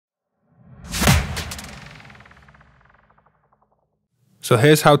So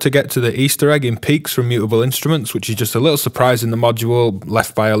here's how to get to the Easter egg in Peaks from Mutable Instruments, which is just a little surprise in the module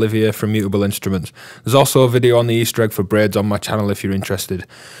left by Olivia from Mutable Instruments. There's also a video on the Easter egg for Braids on my channel if you're interested.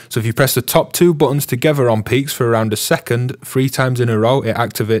 So if you press the top two buttons together on Peaks for around a second, 3 times in a row, it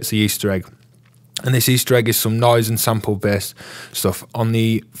activates the Easter egg. And this Easter egg is some noise and sample based stuff. On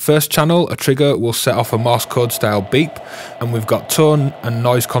the first channel, a trigger will set off a Morse code style beep, and we've got tone and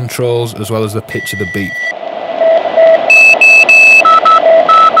noise controls as well as the pitch of the beep.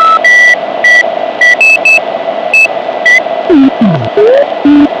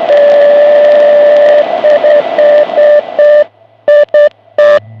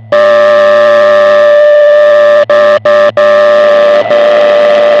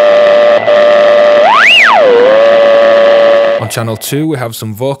 On channel 2 we have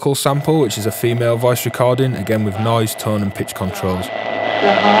some vocal sample, which is a female voice recording, again with noise, tone and pitch controls.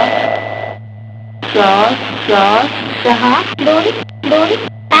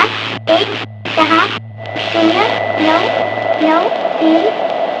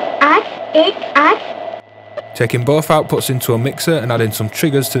 Taking both outputs into a mixer and adding some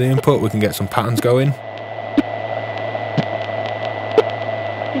triggers to the input, we can get some patterns going.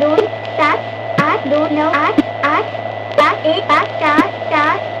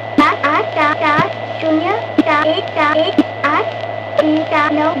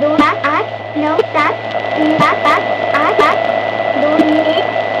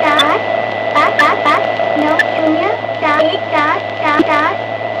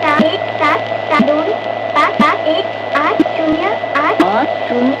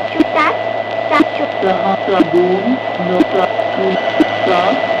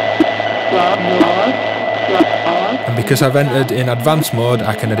 And because I've entered in advanced mode,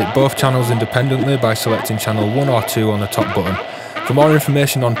 I can edit both channels independently by selecting channel 1 or 2 on the top button. For more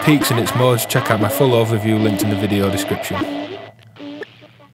information on Peaks and its modes, check out my full overview linked in the video description.